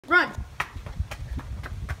Run!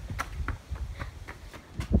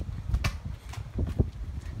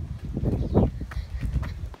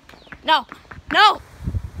 No! No!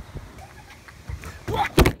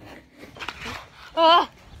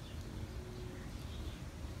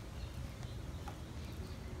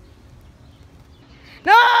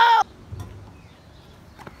 No!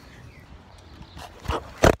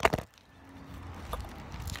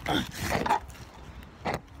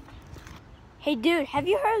 Hey dude, have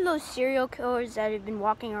you heard of those serial killers that have been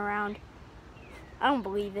walking around? I don't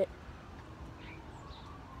believe it.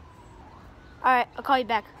 Alright, I'll call you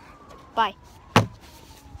back. Bye.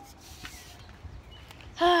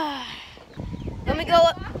 Let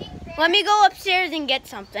me go upstairs and get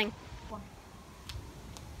something.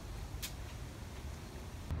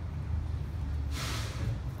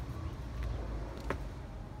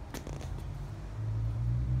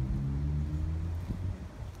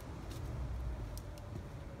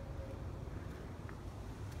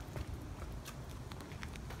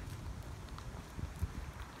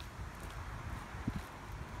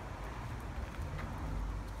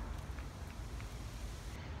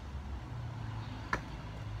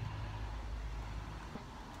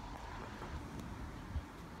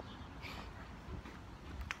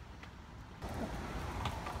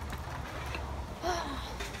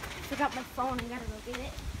 I forgot my phone. I gotta go get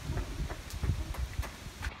it.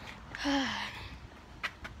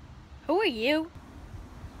 Who are you?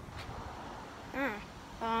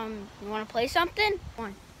 You want to play something?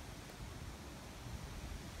 One.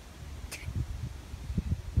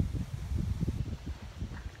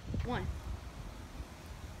 One.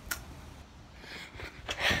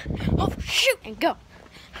 Oh, shoot! And go.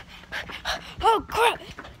 Oh, crap!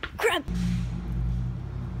 Crap!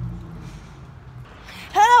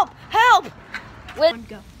 Help! Help! One,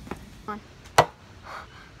 go. On.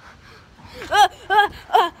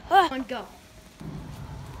 One, go.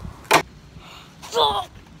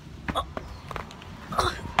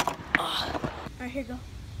 Alright, here you go.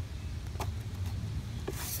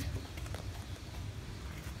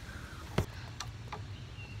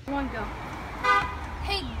 One, go.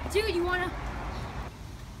 Hey, dude, you wanna...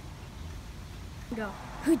 Go.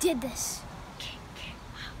 Who did this?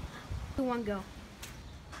 One, go.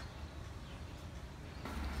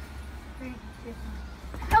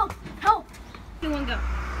 Help! Help! One, go.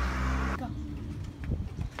 Go.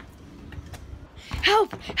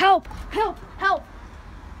 Help! Help! Help! Help!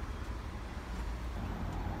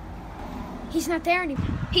 He's not there anymore.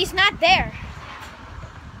 He's not there.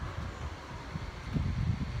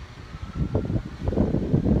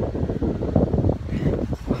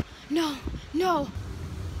 No, no.